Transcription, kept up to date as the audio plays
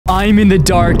I'm in the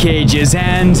Dark Ages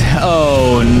and,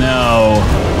 oh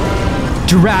no.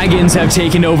 Dragons have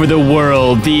taken over the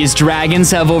world. These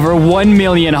dragons have over 1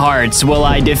 million hearts. Will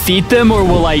I defeat them or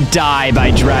will I die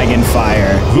by dragon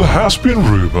fire? There has been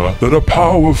rumor that a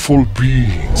powerful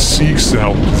being seeks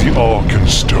out the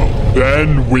Arcticu.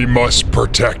 Then we must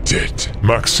protect it.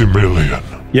 Maximilian.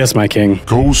 Yes, my king.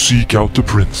 Go seek out the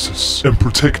princess and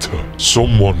protect her.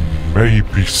 Someone may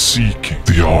be seeking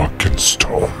the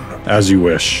Arcticu. As you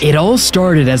wish. It all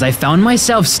started as I found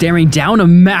myself staring down a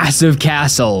massive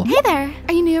castle. Hey there,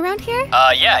 are you new around here?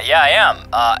 Yeah, I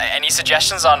am. Any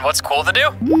suggestions on what's cool to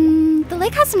do? The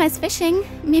lake has some nice fishing.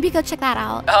 Maybe go check that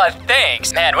out.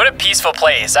 Thanks. Man, what a peaceful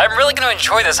place. I'm really gonna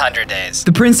enjoy this 100 days.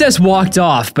 The princess walked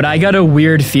off, but I got a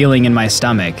weird feeling in my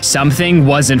stomach. Something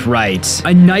wasn't right.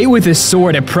 A knight with a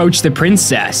sword approached the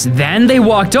princess. Then they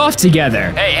walked off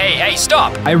together. Hey,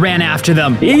 stop. I ran after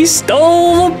them. He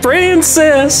stole the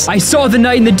princess. I saw the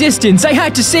knight in the distance. I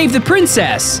had to save the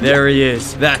princess. There he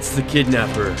is. That's the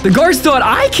kidnapper. The guards thought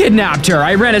I kidnapped her.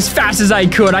 I ran as fast as I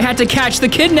could. I had to catch the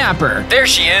kidnapper. There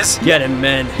she is. Get him,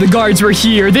 men. The guards were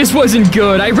here. This wasn't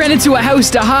good. I ran into a house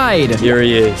to hide. Here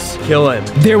he is. Kill him.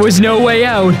 There was no way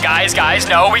out. Guys,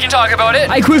 no, we can talk about it.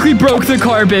 I quickly broke the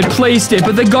carpet, placed it,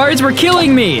 but the guards were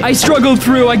killing me. I struggled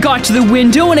through. I got to the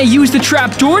window and I used the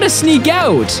trap door to sneak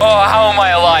out. Oh, how am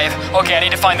I alive? Okay, I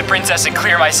need to find the princess and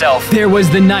clear myself. There was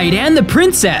the knight and the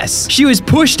princess. She was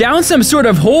pushed down some sort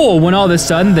of hole when all of a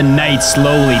sudden the knight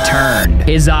slowly turned.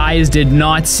 His eyes did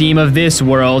not seem of this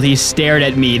world. He stared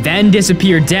at me, then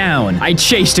disappeared down. I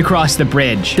chased across the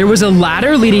bridge. There was a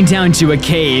ladder leading down to a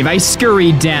cave. I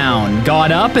scurried down,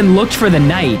 got up, and looked for the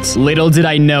knight. Little did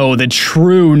I know the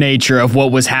true nature of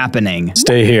what was happening.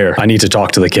 Stay here. I need to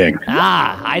talk to the king.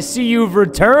 Ah, I see you've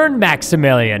returned,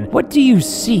 Maximilian. What do you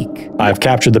seek? I've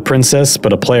captured the princess,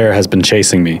 but a player has been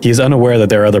chasing me. He is unaware that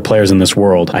there are other players in this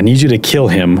world. I need you to kill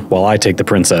him while I take the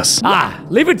princess. Ah,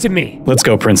 leave it to me. Let's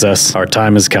go, princess. Our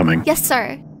time is coming. Yes,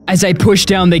 sir. As I pushed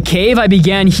down the cave, I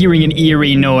began hearing an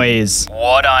eerie noise.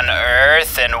 What on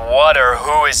earth and what or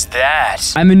who is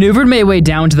that? I maneuvered my way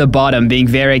down to the bottom, being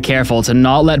very careful to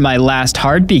not let my last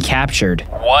heart be captured.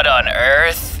 What on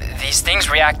earth? These things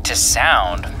react to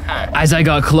sound. As I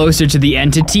got closer to the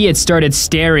entity, it started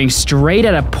staring straight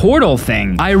at a portal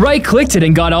thing. I right-clicked it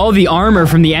and got all the armor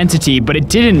from the entity, but it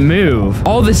didn't move.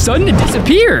 All of a sudden, it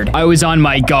disappeared. I was on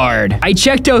my guard. I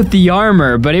checked out the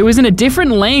armor, but it was in a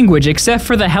different language except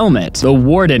for the helmet, the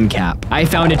warden cap. I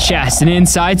found a chest, and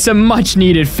inside some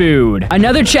much-needed food.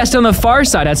 Another chest on the far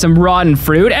side had some rotten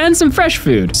fruit and some fresh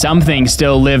food. Something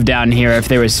still lived down here if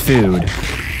there was food.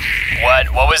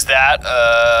 What was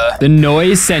that? The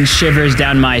noise sent shivers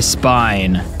down my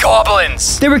spine.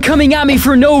 Goblins! They were coming at me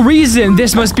for no reason.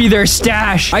 This must be their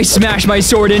stash. I smashed my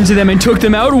sword into them and took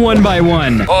them out one by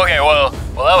one. Okay, well,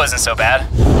 that wasn't so bad.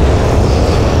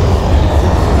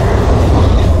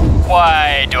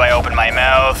 Why do I open my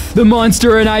mouth? The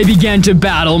monster and I began to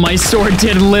battle. My sword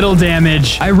did little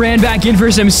damage. I ran back in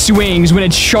for some swings when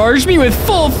it charged me with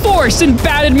full force and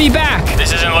batted me back.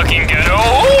 This isn't looking good.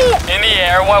 Oh! In the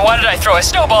air. Why did I throw a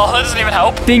snowball? That doesn't even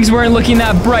help. Things weren't looking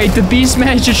that bright. The beast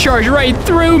managed to charge right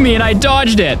through me and I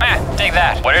dodged it. Take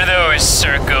that. What are those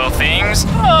circle things?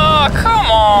 Oh,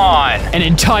 come on. An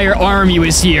entire army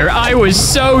was here. I was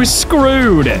so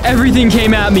screwed. Everything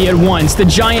came at me at once. The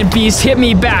giant beast hit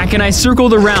me back and I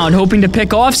circled around, hoping to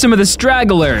pick off some of the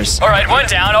stragglers. All right, one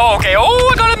down. Oh, okay. Oh,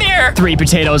 I got in the air. 3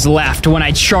 potatoes left when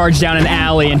I charged down an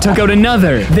alley and took out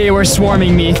another. They were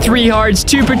swarming me. 3 hearts,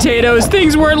 2 potatoes.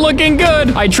 Things weren't looking good.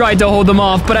 I tried to hold them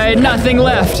off, but I had nothing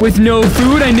left. With no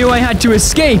food, I knew I had to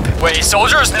escape. Wait,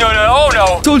 soldiers? No, oh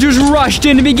no. Soldiers rushed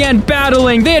in and began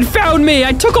battling. They had found me.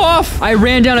 I took off. I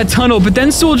ran down a tunnel, but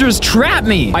then soldiers trapped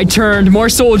me. I turned. More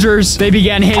soldiers. They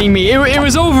began hitting me. It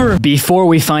was over. Before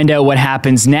we find out what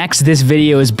happens next, this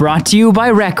video is brought to you by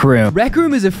Rec Room. Rec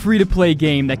Room is a free-to-play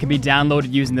game that can be downloaded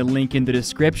using the link in the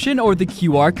description or the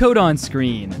QR code on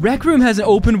screen. Rec Room has an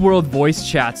open-world voice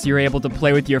chat, so you're able to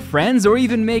play with your friends or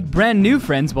even make brand new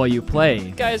friends while you play.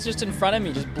 This guy's just in front of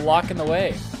me, just blocking the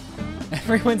way.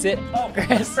 Everyone's it. Oh,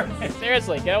 Chris,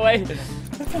 seriously, get away.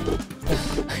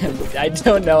 I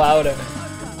don't know how to...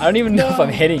 I don't even know if I'm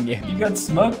hitting you. You got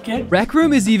smoke, kid? Rec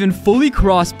Room is even fully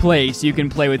cross-play, so you can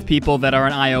play with people that are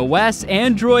on iOS,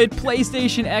 Android,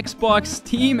 PlayStation, Xbox,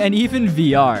 Steam, and even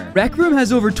VR. Rec Room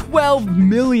has over 12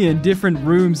 million different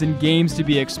rooms and games to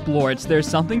be explored, so there's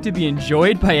something to be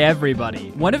enjoyed by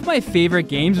everybody. One of my favorite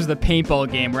games was the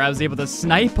paintball game, where I was able to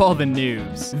snipe all the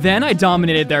noobs. Then I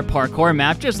dominated their parkour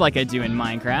map, just like I do in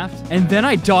Minecraft. And then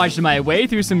I dodged my way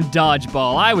through some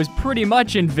dodgeball. I was pretty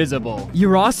much invisible.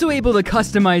 You're also able to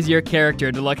customize customize your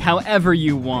character to look however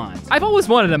you want. I've always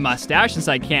wanted a mustache since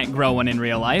I can't grow one in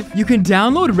real life. You can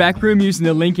download Rec Room using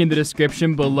the link in the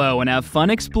description below and have fun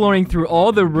exploring through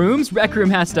all the rooms Rec Room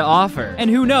has to offer. And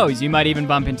who knows, you might even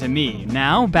bump into me.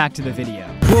 Now, back to the video.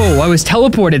 Whoa, I was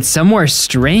teleported somewhere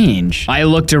strange. I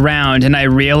looked around and I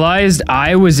realized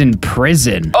I was in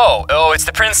prison. Oh, it's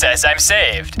the princess. I'm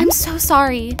saved. I'm so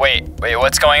sorry. Wait,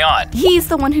 what's going on? He's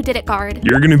the one who did it, guard.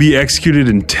 You're gonna be executed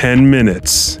in 10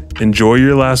 minutes. Enjoy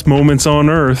your last moments on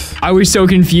Earth. I was so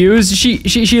confused.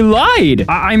 She lied.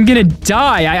 I'm gonna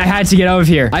die. I had to get out of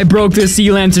here. I broke the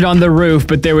sea lantern on the roof,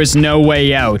 but there was no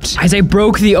way out. As I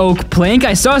broke the oak plank,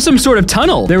 I saw some sort of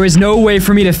tunnel. There was no way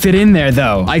for me to fit in there,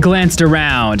 though. I glanced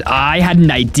around. I had an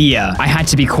idea. I had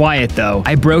to be quiet, though.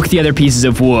 I broke the other pieces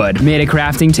of wood, made a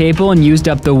crafting table, and used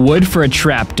up the wood for a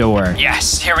trapdoor.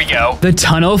 Yes, here we go. The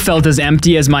tunnel felt as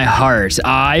empty as my heart.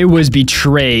 I was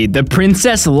betrayed. The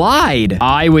princess lied.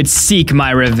 I would seek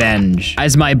my revenge.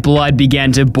 As my blood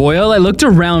began to boil, I looked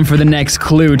around for the next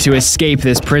clue to escape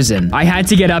this prison. I had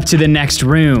to get up to the next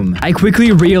room. I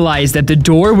quickly realized that the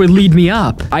door would lead me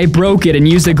up. I broke it and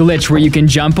used a glitch where you can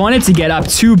jump on it to get up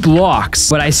 2 blocks,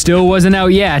 but I still wasn't out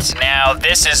yet. Now,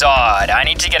 this is odd. I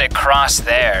need to get across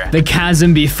there. The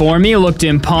chasm before me looked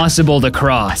impossible to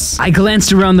cross. I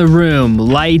glanced around the room.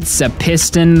 Lights, a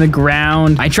piston, the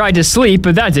ground. I tried to sleep,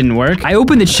 but that didn't work. I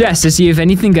opened the chest to see if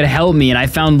anything could help me, and I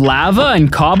found lava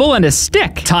and cobble and a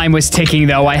stick. Time was ticking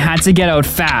though. I had to get out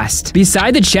fast.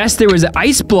 Beside the chest, there was an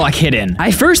ice block hidden.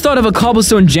 I first thought of a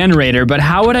cobblestone generator, but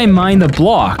how would I mine the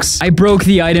blocks? I broke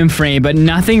the item frame, but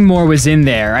nothing more was in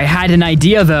there. I had an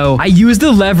idea though. I used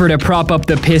the lever to prop up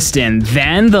the piston,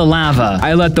 then the lava.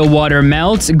 I let the water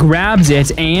melt, grabbed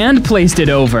it, and placed it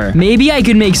over. Maybe I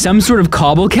could make some sort of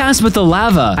cobble cast with the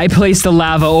lava. I placed the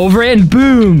lava over it and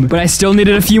boom! But I still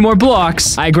needed a few more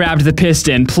blocks. I grabbed the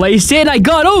piston, placed it, I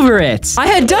got over it. I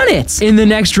had done it. In the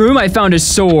next room, I found a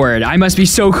sword. I must be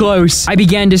so close. I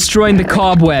began destroying the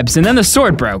cobwebs, and then the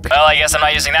sword broke. Well, I guess I'm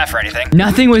not using that for anything.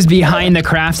 Nothing was behind the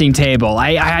crafting table.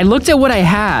 I looked at what I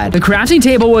had. The crafting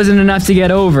table wasn't enough to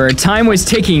get over. Time was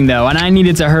ticking, though, and I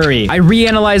needed to hurry. I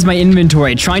reanalyzed my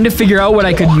inventory, trying to figure out what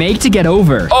I could make to get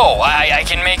over. Oh, I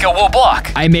can make a wool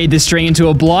block. I made the string into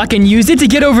a block and used it to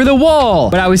get over the wall,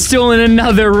 but I was still in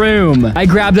another room. I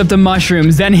grabbed up the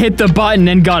mushrooms, then hit the button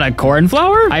and got a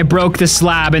cornflower? I broke the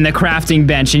slab in the crafting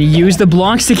bench and used the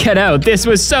blocks to get out. This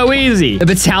was so easy. The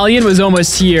battalion was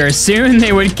almost here. Soon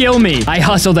they would kill me. I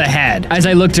hustled ahead. As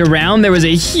I looked around, there was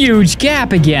a huge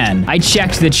gap again. I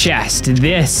checked the chest.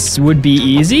 This would be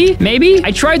easy? Maybe?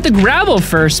 I tried the gravel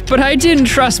first, but I didn't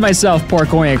trust myself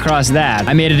parkouring across that.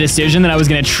 I made a decision that I was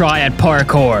gonna try at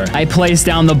parkour. I placed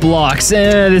down the blocks.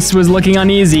 This was looking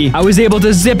uneasy. I was able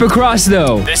to zip across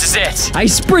though. This is it. I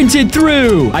sprinted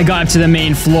through. I got up to the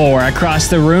main floor. Across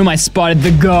the room, I spotted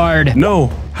the guard.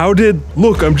 No.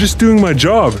 Look, I'm just doing my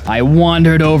job. I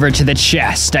wandered over to the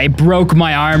chest. I broke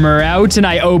my armor out and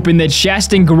I opened the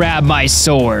chest and grabbed my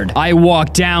sword. I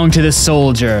walked down to the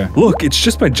soldier. Look, it's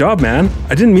just my job, man.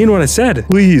 I didn't mean what I said.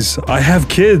 Please, I have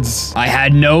kids. I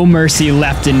had no mercy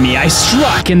left in me. I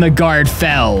struck and the guard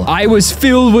fell. I was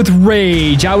filled with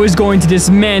rage. I was going to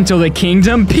dismantle the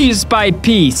kingdom piece by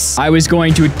piece. I was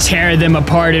going to tear them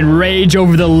apart and rage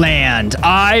over the land.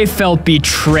 I felt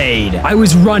betrayed. I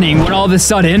was running when all of a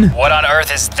sudden, what on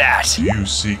earth is that? Do you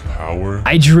seek power?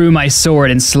 I drew my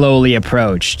sword and slowly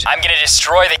approached. I'm gonna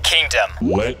destroy the kingdom.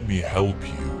 Let me help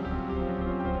you.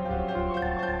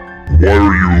 Why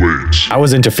are you late? I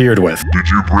was interfered with. Did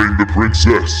you bring the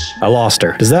princess? I lost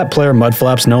her. Does that player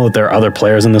Mudflaps know that there are other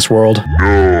players in this world? No,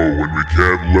 and we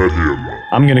can't let him.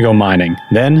 I'm gonna go mining.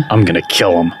 Then, I'm gonna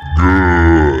kill him.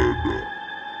 Good.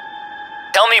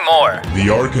 Tell me more. The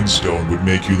Arcticu would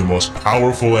make you the most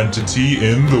powerful entity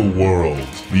in the world.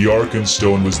 The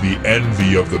Arcticu was the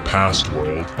envy of the past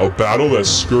world. A battle that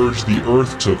scourged the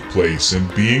earth took place,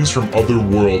 and beings from other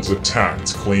worlds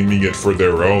attacked, claiming it for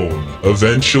their own.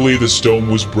 Eventually, the stone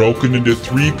was broken into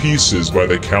 3 pieces by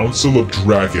the Council of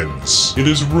Dragons. It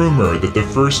is rumored that the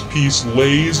first piece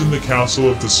lays in the Castle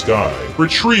of the Sky.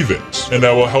 Retrieve it, and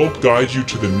I will help guide you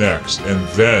to the next, and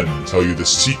then tell you the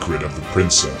secret of the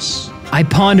princess. I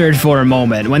pondered for a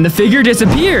moment. When the figure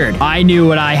disappeared, I knew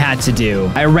what I had to do.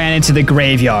 I ran into the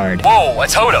graveyard. Whoa, a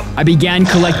totem. I began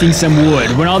collecting some wood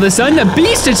when all of a sudden a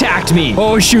beast attacked me.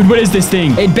 Oh shoot, what is this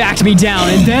thing? It backed me down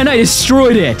and then I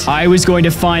destroyed it. I was going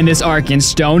to find this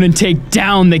Arcticu and take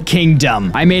down the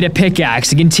kingdom. I made a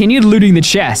pickaxe and continued looting the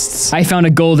chests. I found a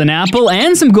golden apple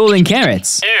and some golden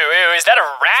carrots. Ew, is that a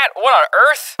rat? What on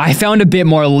earth? I found a bit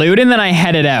more loot and then I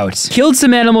headed out. Killed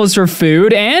some animals for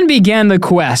food and began the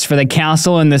quest for the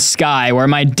castle in the sky where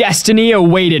my destiny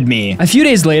awaited me. A few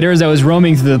days later, as I was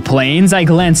roaming through the plains, I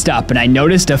glanced up and I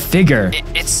noticed a figure.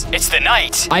 It's the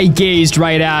knight. I gazed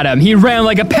right at him. He ran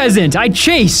like a peasant. I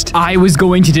chased. I was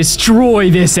going to destroy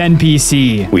this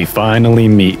NPC. We finally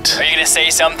meet. Are you gonna say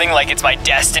something like it's my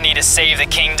destiny to save the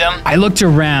kingdom? I looked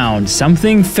around.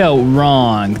 Something felt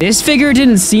wrong. This figure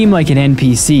didn't seem like an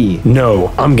NPC.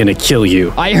 No, I'm gonna kill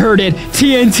you. I heard it.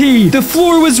 TNT. The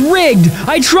floor was rigged.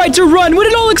 I tried to run when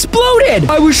it all exploded.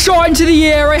 I was shot into the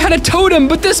air. I had a totem,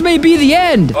 but this may be the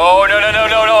end. Oh, no.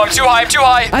 I'm too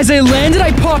high. As I landed,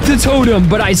 I popped the totem,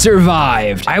 but I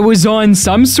survived. I was on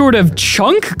some sort of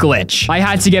chunk glitch. I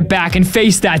had to get back and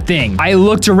face that thing. I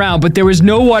looked around, but there was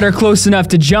no water close enough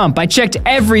to jump. I checked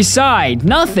every side.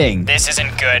 Nothing. This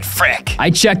isn't good. Frick.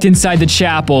 I checked inside the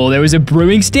chapel. There was a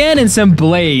brewing stand and some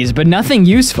blaze, but nothing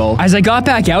useful. As I got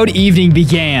back out, evening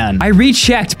began. I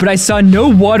rechecked, but I saw no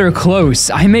water close.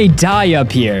 I may die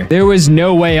up here. There was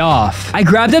no way off. I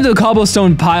grabbed up the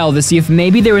cobblestone pile to see if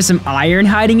maybe there was some iron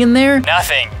hiding in there.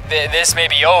 Nothing. This may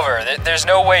be over. There's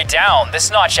no way down. This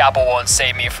knot chapel won't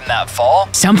save me from that fall.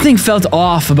 Something felt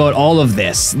off about all of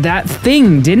this. That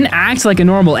thing didn't act like a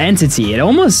normal entity. It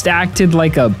almost acted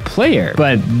like a player,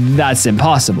 but that's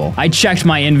impossible. I checked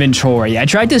my inventory. I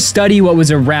tried to study what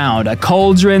was around. A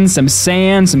cauldron, some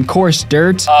sand, some coarse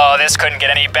dirt. Oh, this couldn't get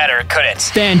any better, could it?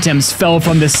 Phantoms fell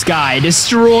from the sky,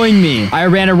 destroying me. I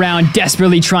ran around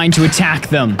desperately trying to attack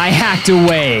them. I hacked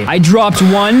away. I dropped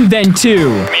one, then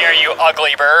two. Come here, you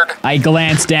ugly bird. I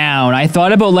glanced down. I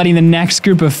thought about letting the next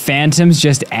group of phantoms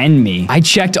just end me. I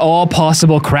checked all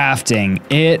possible crafting.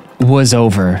 It was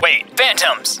over. Wait,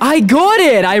 phantoms! I got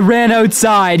it! I ran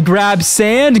outside, grabbed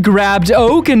sand, grabbed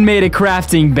oak, and made a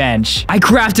crafting bench. I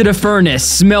crafted a furnace,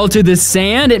 smelted the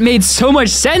sand. It made so much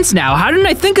sense now. How didn't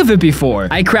I think of it before?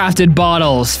 I crafted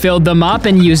bottles, filled them up,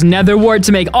 and used netherwort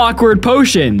to make awkward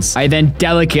potions. I then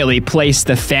delicately placed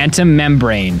the phantom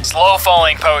membrane.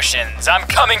 Slow-falling potions. I'm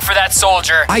coming for that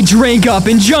soldier. I drank up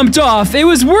and jumped off. It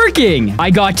was working.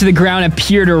 I got to the ground and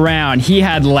peered around. He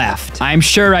had left. I'm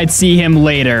sure I'd see him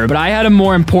later, but I had a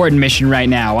more important mission right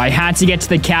now. I had to get to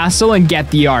the castle and get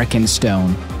the Arcticu.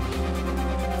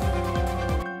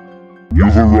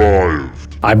 You've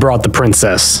arrived. I brought the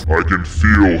princess. I can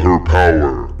feel her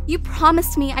power. You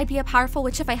promised me I'd be a powerful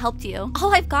witch if I helped you.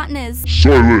 All I've gotten is...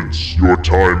 Silence! Your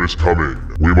time is coming.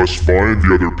 We must find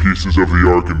the other pieces of the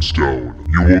Arcticu.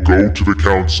 You will go to the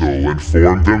council,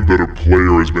 inform them that a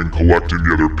player has been collecting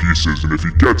the other pieces, and if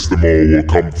he gets them all, will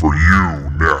come for you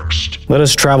next. Let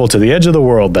us travel to the edge of the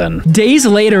world then. Days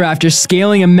later, after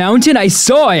scaling a mountain, I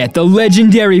saw it, the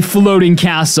legendary floating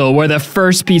castle where the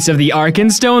first piece of the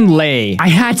Arcticu lay. I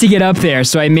had to get up there,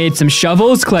 so I made some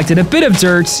shovels, collected a bit of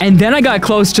dirt, and then I got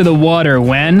close to the water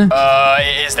when...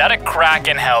 is that a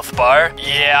Kraken health bar?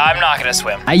 Yeah, I'm not gonna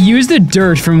swim. I used the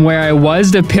dirt from where I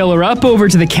was to pillar up over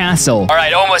to the castle.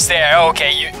 Alright, almost there.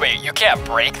 Okay, you can't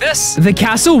break this? The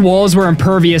castle walls were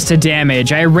impervious to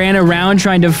damage. I ran around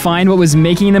trying to find what was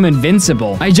making them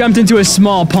invincible. I jumped into a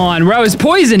small pond where I was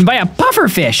poisoned by a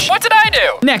pufferfish. What did I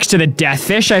do? Next to the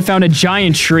deathfish, I found a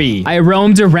giant tree. I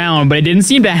roamed around, but it didn't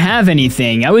seem to have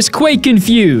anything. I was quite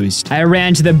confused. I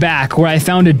ran to the back where I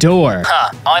found a door.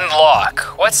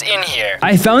 Unlock. What's in here?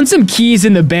 I found some keys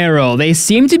in the barrel. They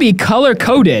seemed to be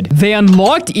color-coded. They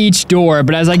unlocked each door,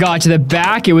 but as I got to the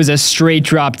back, it was a straight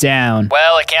drop down.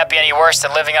 Well, it can't be any worse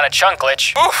than living on a chunk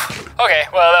glitch. Oof. Okay,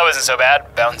 well, that wasn't so bad.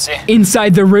 Bouncy.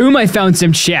 Inside the room, I found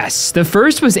some chests. The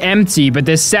first was empty, but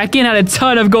the second had a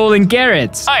ton of golden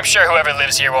carrots. I'm sure whoever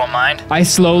lives here won't mind. I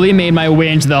slowly made my way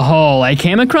into the hall. I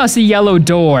came across a yellow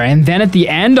door, and then at the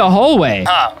end, a hallway.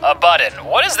 A button.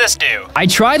 What does this do? I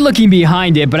tried looking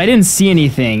behind it, but I didn't see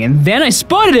anything, and then I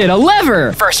spotted it, a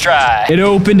lever. First try. It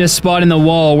opened a spot in the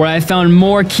wall where I found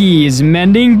more keys,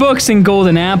 mending books, and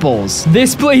golden apples.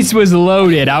 This place was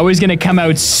loaded. I was gonna come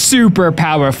out super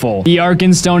powerful. The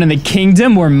Arcticu and the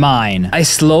kingdom were mine. I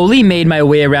slowly made my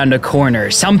way around a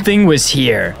corner. Something was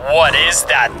here. What is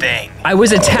that thing? I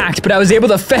was attacked, but I was able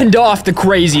to fend off the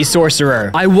crazy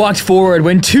sorcerer. I walked forward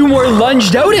when two more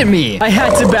lunged out at me. I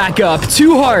had to back up.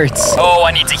 2 hearts. Oh,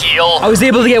 I need to heal. I was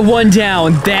able to get one down.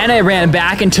 down. Then I ran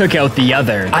back and took out the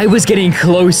other. I was getting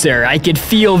closer. I could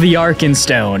feel the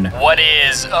Arkenstone. What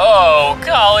is? Oh,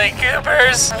 golly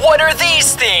goopers. What are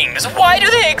these things? Why do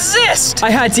they exist?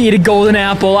 I had to eat a golden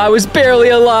apple. I was barely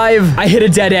alive. I hit a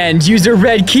dead end, used a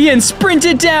red key, and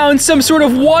sprinted down some sort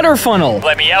of water funnel.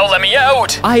 Let me out, let me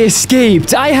out. I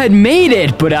escaped. I had made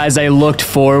it, but as I looked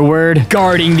forward,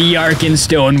 guarding the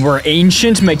Arkenstone were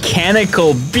ancient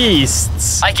mechanical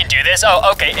beasts. I can do this.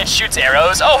 Oh, okay. It shoots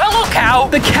arrows. Oh, hello, cow.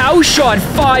 The cow shot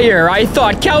fire. I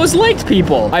thought cows liked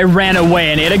people. I ran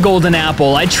away and ate a golden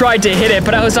apple. I tried to hit it,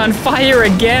 but I was on fire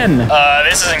again.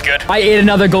 This isn't good. I ate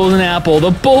another golden apple.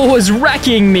 The bull was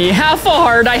wrecking me. Half a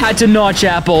heart. I had to notch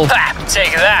apple. Ha!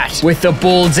 Take that. With the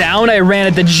bull down, I ran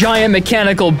at the giant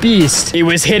mechanical beast. It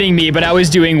was hitting me, but I was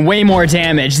doing way more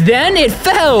damage. Then it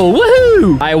fell.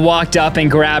 Woohoo! I walked up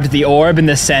and grabbed the orb in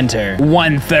the center.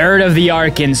 1/3 of the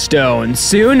Arkenstone.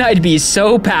 Soon I'd be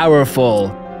so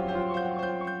powerful.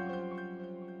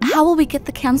 How will we get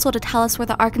the council to tell us where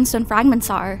the Arkenstone fragments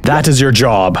are? That is your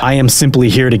job. I am simply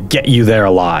here to get you there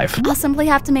alive. I'll simply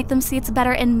have to make them see it's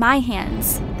better in my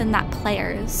hands than that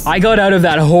player's. I got out of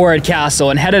that horrid castle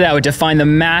and headed out to find the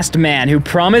masked man who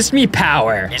promised me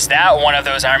power. Is that one of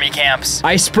those army camps?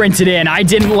 I sprinted in. I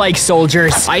didn't like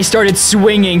soldiers. I started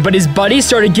swinging, but his buddies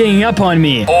started ganging up on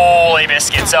me. Holy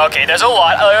biscuits. Okay, there's a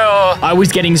lot. I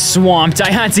was getting swamped.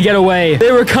 I had to get away.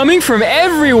 They were coming from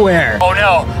everywhere. Oh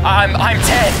no, I'm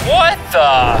dead. What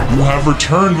the? You have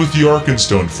returned with the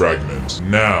Arkenstone fragment.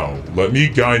 Now, let me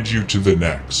guide you to the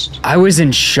next. I was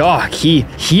in shock. He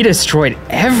destroyed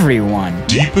everyone.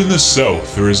 Deep in the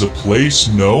south, there is a place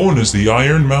known as the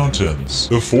Iron Mountains.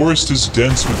 The forest is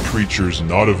dense with creatures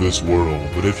not of this world,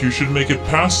 but if you should make it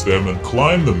past them and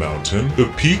climb the mountain,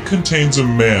 the peak contains a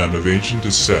man of ancient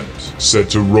descent, said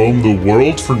to roam the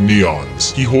world for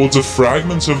neons. He holds a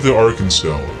fragment of the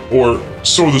Arkenstone, or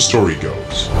so the story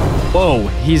goes. Whoa,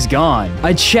 he's gone.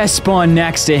 A chest spawned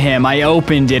next to him. I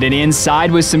opened it and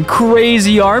inside was some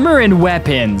crazy armor and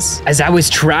weapons. As I was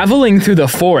traveling through the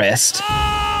forest...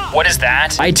 What is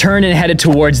that? I turned and headed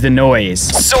towards the noise.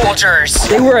 Soldiers!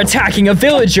 They were attacking a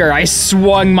villager. I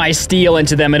swung my steel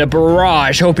into them in a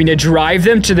barrage, hoping to drive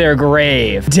them to their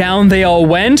grave. Down they all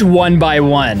went, one by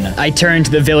one. I turned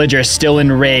to the villager, still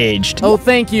enraged. Oh,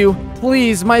 thank you.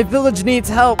 Please, my village needs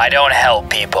help. I don't help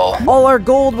people. All our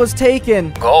gold was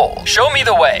taken. Gold? Show me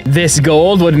the way. This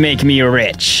gold would make me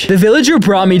rich. The villager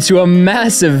brought me to a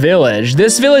massive village.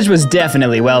 This village was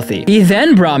definitely wealthy. He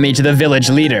then brought me to the village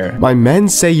leader. My men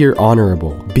say you're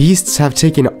honorable. Beasts have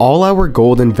taken all our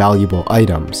gold and valuable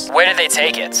items. Where did they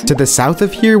take it? To the south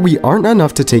of here, we aren't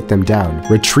enough to take them down.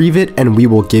 Retrieve it and we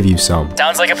will give you some.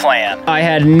 Sounds like a plan. I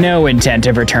had no intent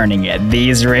of returning it.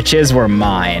 These riches were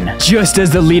mine. Just as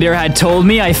the leader had told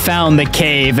me, I found the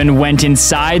cave and went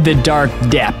inside the dark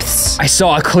depths. I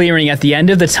saw a clearing at the end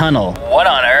of the tunnel. What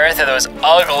on earth are those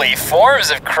ugly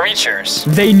forms of creatures?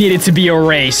 They needed to be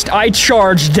erased. I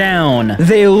charged down.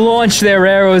 They launched their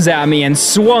arrows at me and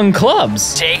swung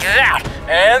clubs. Take that,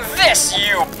 and this,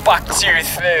 you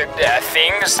bucktooth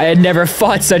things. I had never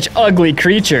fought such ugly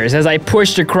creatures. As I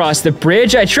pushed across the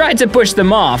bridge, I tried to push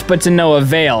them off, but to no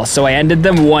avail, so I ended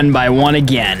them one by one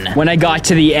again. When I got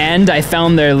to the end, I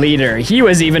found their leader. He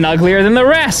was even uglier than the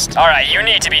rest. All right, you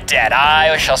need to be dead.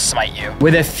 I shall smite you.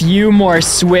 With a few more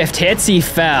swift hits, he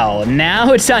fell.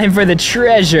 Now time for the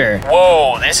treasure.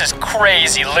 Whoa, this is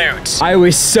crazy loot. I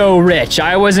was so rich,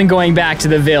 I wasn't going back to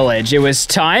the village. It was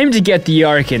time to get the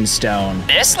Arkenstone.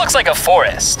 This looks like a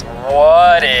forest.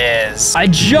 What is? A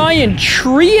giant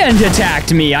tree ant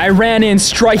attacked me. I ran in,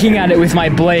 striking at it with my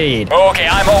blade. Okay,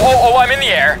 I'm in the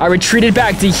air. I retreated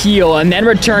back to heal and then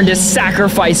returned to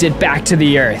sacrifice it back to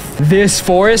the earth. This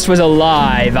forest was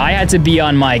alive. I had to be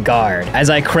on my guard. As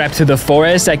I crept through the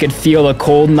forest, I could feel the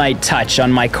cold night touch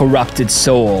on my corrupted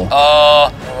soul.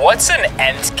 What's an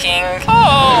Ent King?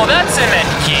 Oh, that's an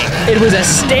Ent King. It was a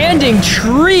standing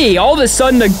tree. All of a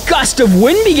sudden, a gust of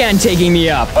wind began taking me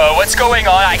up. What's going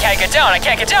on? I can't get down. I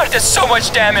can't get down. It does so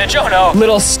much damage. Oh no.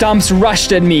 Little stumps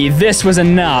rushed at me. This was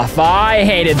enough. I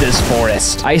hated this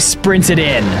forest. I sprinted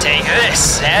in. Take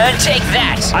this and take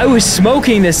that. I was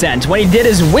smoking this Ent when he did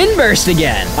his wind burst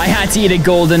again. I had to eat a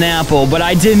golden apple, but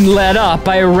I didn't let up.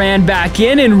 I ran back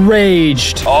in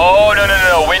enraged. Oh,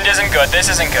 no. Wind isn't good. This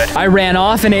isn't good. I ran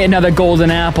off and ate another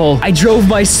golden apple. apple. I drove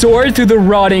my sword through the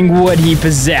rotting wood he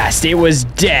possessed. It was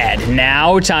dead.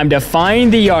 Now, time to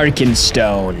find the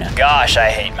Arkenstone. Gosh, I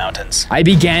hate mountains. I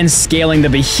began scaling the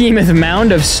behemoth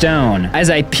mound of stone. As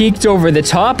I peeked over the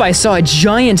top, I saw a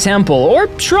giant temple, or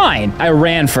shrine. I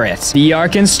ran for it. The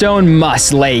Arkenstone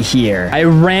must lay here. I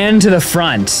ran to the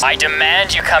front. I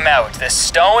demand you come out. The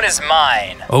stone is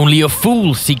mine. Only a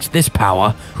fool seeks this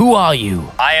power. Who are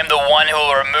you? I am the one who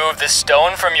will remove the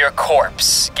stone from your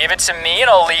corpse. Give it to me and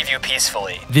I'll leave you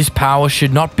peacefully. This power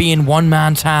should not be in one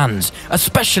man's hands,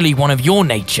 especially one of your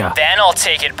nature. Then I'll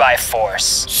take it by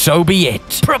force. So be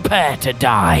it. Prepare to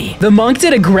die. The monk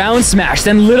did a ground smash,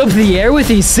 then lit up the air with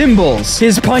these symbols.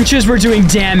 His punches were doing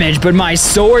damage, but my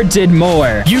sword did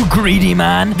more. You greedy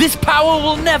man. This power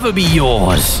will never be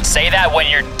yours. Say that when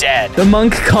you're dead. The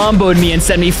monk comboed me and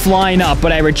sent me flying up,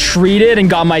 but I retreated and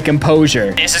got my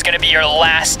composure. This is gonna be your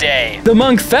last day. The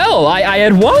monk fell. I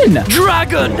had won.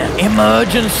 Dragon,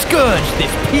 emerge and scourge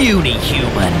this puny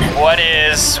human. What?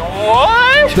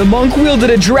 The monk wielded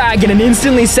a dragon and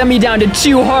instantly sent me down to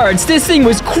 2 hearts. This thing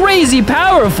was crazy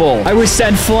powerful. I was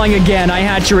sent flying again. I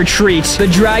had to retreat. The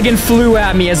dragon flew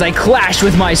at me as I clashed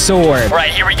with my sword.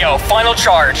 Right, here we go. Final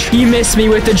charge. He missed me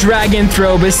with the dragon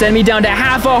throw, but sent me down to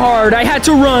half a heart. I had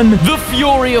to run. The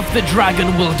fury of the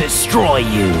dragon will destroy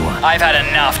you. I've had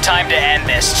enough. Time to end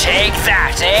this. Take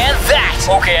that and that.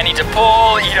 Okay, I need to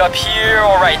pull, eat up here.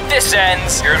 All right, this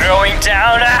ends. You're going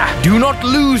down. Do not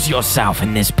lose yourself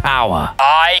in this power.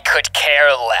 I could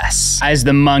care less. As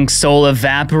the monk's soul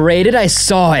evaporated, I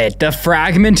saw it, the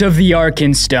fragment of the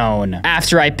Arkenstone.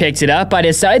 After I picked it up, I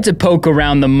decided to poke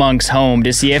around the monk's home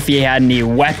to see if he had any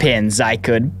weapons I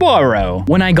could borrow.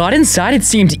 When I got inside, it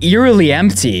seemed eerily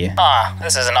empty.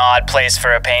 This is an odd place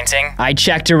for a painting. I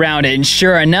checked around it, and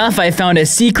sure enough, I found a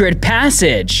secret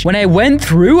passage. When I went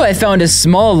through, I found a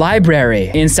small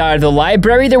library. Inside of the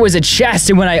library, there was a chest,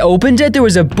 and when I opened it, there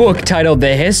was a book titled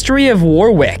The History of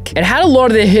Warwick. It had a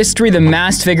lot of the history the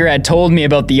masked figure had told me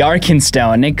about the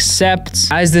Arkenstone, except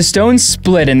as the stone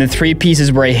split and the 3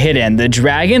 pieces were hidden, the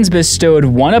dragons bestowed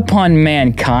one upon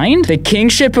mankind. The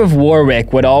kingship of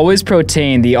Warwick would always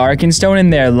protain the Arkenstone in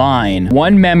their line.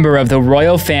 One member of the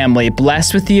royal family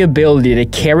blessed with the ability to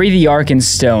carry the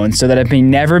Arkenstone so that it may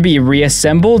never be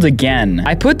reassembled again.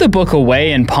 I put the book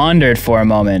away and pondered for a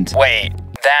moment. Wait,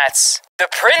 that's the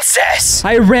princess!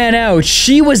 I ran out.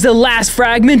 She was the last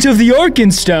fragment of the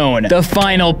Arkenstone. The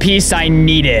final piece I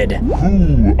needed.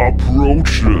 Who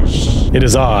approaches? It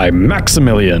is I,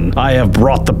 Maximilian. I have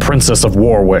brought the Princess of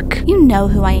Warwick. You know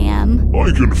who I am. I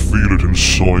can feel it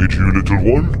inside you,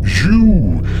 little one.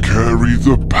 You carry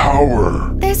the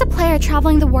power. There's a player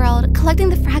traveling the world, collecting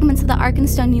the fragments of the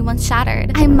Arkenstone you once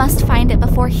shattered. I must find it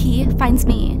before he finds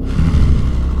me.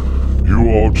 You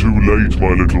are too late, my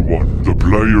little one. The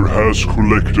player has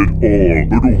collected all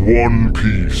but one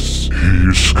piece. He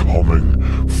is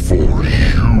coming for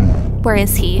you. Where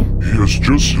is he? He has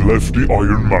just left the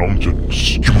Iron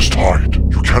Mountains. You must hide.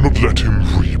 You cannot let him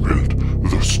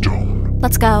rebuild the stone.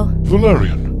 Let's go.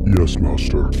 Valerian. Yes,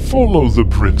 Master. Follow the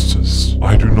princess.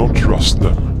 I do not trust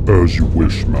them. As you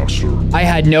wish, Master. I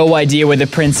had no idea where the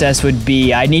princess would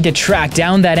be. I'd need to track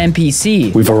down that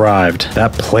NPC. We've arrived.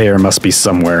 That player must be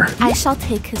somewhere. I shall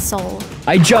take his soul.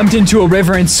 I jumped into a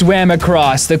river and swam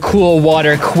across. The cool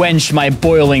water quenched my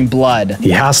boiling blood.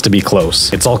 He has to be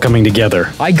close. It's all coming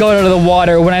together. I got out of the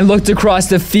water when I looked across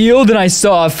the field and I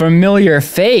saw a familiar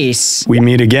face. We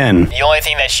meet again. The only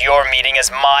thing that you're meeting is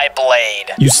my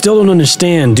blade. You still don't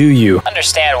understand, do you?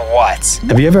 Understand what?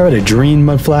 Have you ever had a dream,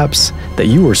 Mudflaps, that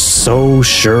you were so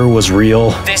sure was real?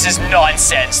 This is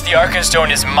nonsense. The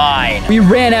Arkenstone is mine. We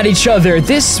ran at each other.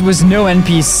 This was no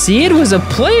NPC. It was a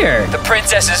player. The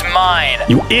princess is mine.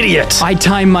 You idiot! I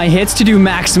timed my hits to do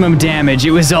maximum damage.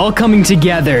 It was all coming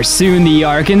together. Soon the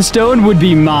Arkenstone would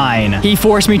be mine. He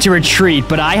forced me to retreat,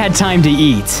 but I had time to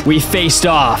eat. We faced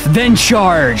off, then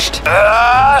charged.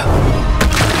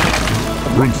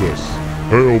 Princess,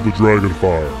 hail the dragon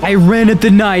fire. I ran at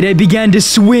the knight. I began to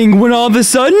swing when all of a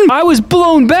sudden, I was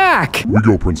blown back. We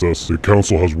go, Princess. The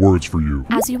council has words for you.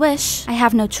 As you wish. I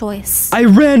have no choice. I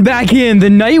ran back in. The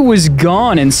knight was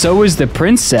gone, and so was the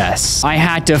princess. I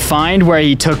had to find where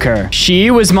he took her.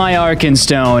 She was my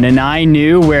Arkenstone, and I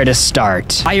knew where to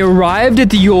start. I arrived at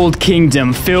the old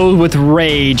kingdom filled with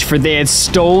rage, for they had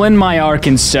stolen my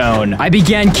Arkenstone. I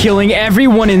began killing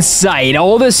everyone in sight.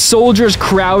 All the soldiers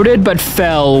crowded but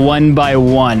fell one by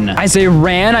one. As I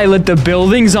ran, I lit the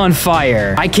buildings on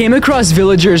fire. I came across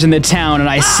villagers in the town and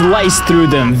I sliced through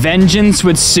them. Vengeance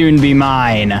would soon be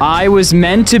mine. I was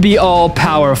meant to be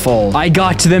all-powerful. I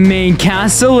got to the main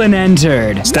castle and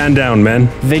entered. Stand down, men.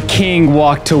 The king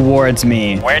walked towards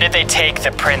me. Where did they take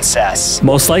the princess?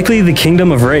 Most likely the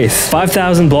kingdom of Wraith,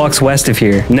 5,000 blocks west of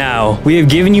here. Now, we have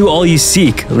given you all you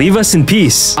seek. Leave us in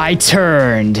peace. I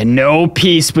turned. No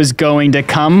peace was going to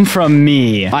come from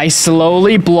me. I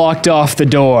slowly blocked off the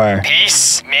door.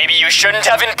 Peace? Maybe you shouldn't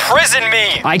have imprisoned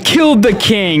me. I killed the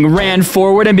king, ran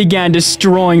forward, and began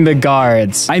destroying the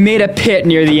guards. I made a pit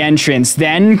near the entrance,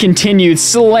 then continued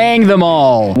slaying them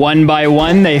all. One by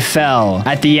one, they fell.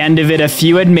 At the end of it, a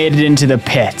few had made it into the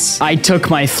pits. I took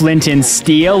my flint and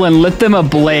steel and lit them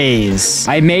ablaze.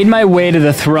 I made my way to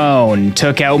the throne,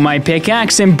 took out my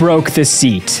pickaxe, and broke the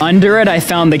seat. Under it, I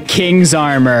found the king's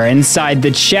armor. Inside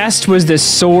the chest was the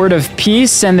sword of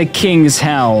peace and the king's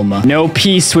helm. No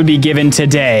peace would be given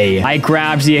today. I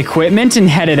grabbed the equipment and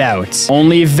headed out.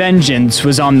 Only vengeance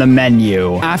was on the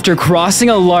menu. After crossing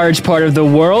a large part of the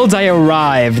world, I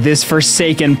arrived. This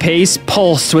forsaken place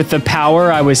pulsed with the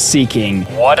power I was seeking.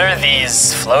 What are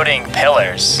these floating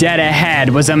pillars? Dead ahead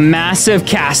was a massive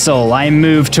castle. I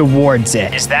moved towards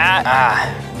it. Is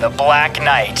that? The Black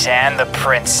Knight and the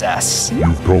princess.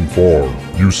 You've come far.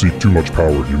 You seek too much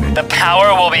power, human. The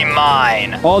power will be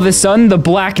mine. All of a sudden, the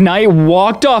Black Knight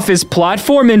walked off his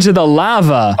platform into the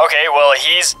lava. Okay, well,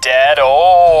 he's dead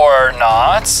or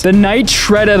not. The knight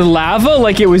shredded lava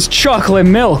like it was chocolate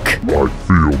milk. I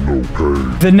feel no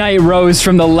pain. The knight rose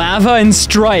from the lava and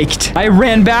striked. I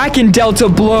ran back and dealt a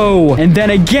blow, and then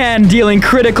again dealing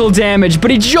critical damage,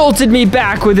 but he jolted me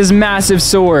back with his massive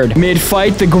sword.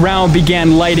 Mid-fight, the ground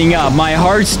began lighting up. My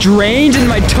heart's drained and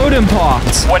my totem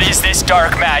popped. What is this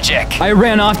dark magic? I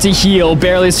ran off to heal,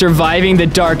 barely surviving the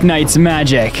Dark Knight's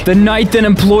magic. The knight then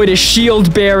employed a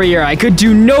shield barrier. I could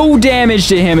do no damage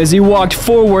to him as he walked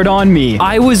forward on me.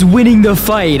 I was winning the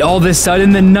fight. All of a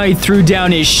sudden, the knight threw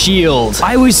down his shield.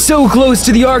 I was so close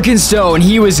to the Arcticu,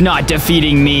 he was not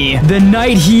defeating me. The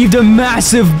knight heaved a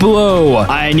massive blow.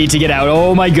 I need to get out.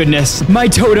 Oh my goodness. My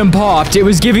totem popped. It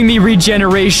was giving me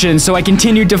regeneration, so I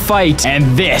continued to fight.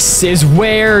 And this is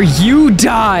where you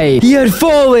die. He had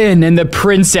fallen, and the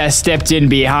princess stepped in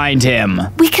behind him.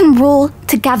 We can rule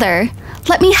together.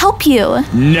 Let me help you.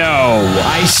 No,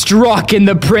 I struck and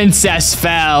the princess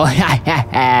fell.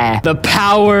 The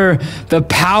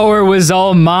power was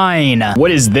all mine.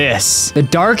 What is this? The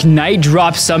Dark Knight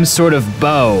dropped some sort of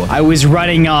bow. I was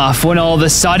running off when all of a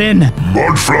sudden...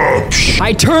 Mud flaps!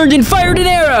 I turned and fired an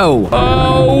arrow.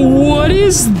 Oh, what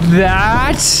is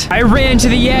that? I ran to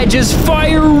the edge as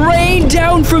fire rained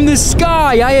down from the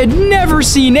sky. I had never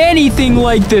seen anything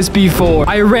like this before.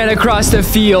 I ran across the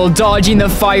field, dodging the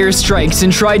fire strikes,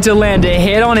 and tried to land a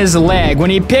hit on his leg when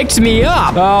he picked me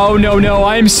up. Oh, no,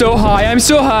 I'm so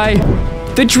high.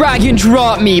 The dragon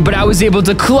dropped me, but I was able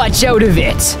to clutch out of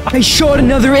it. I shot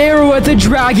another arrow at the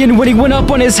dragon when he went up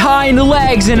on his hind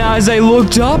legs, and as I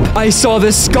looked up, I saw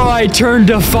the sky turn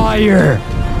to fire.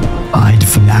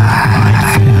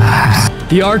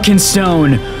 The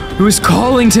Arcticu was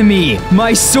calling to me.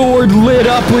 My sword lit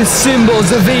up with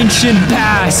symbols of ancient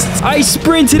pasts. I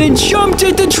sprinted and jumped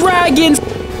at the dragons.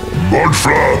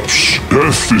 Mudflaps,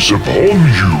 death is upon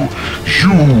you,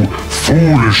 you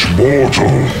foolish mortal.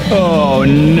 Oh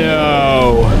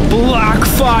no. Black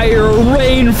fire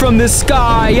rained from the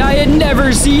sky. I had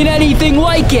never seen anything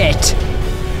like it.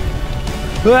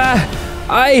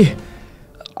 I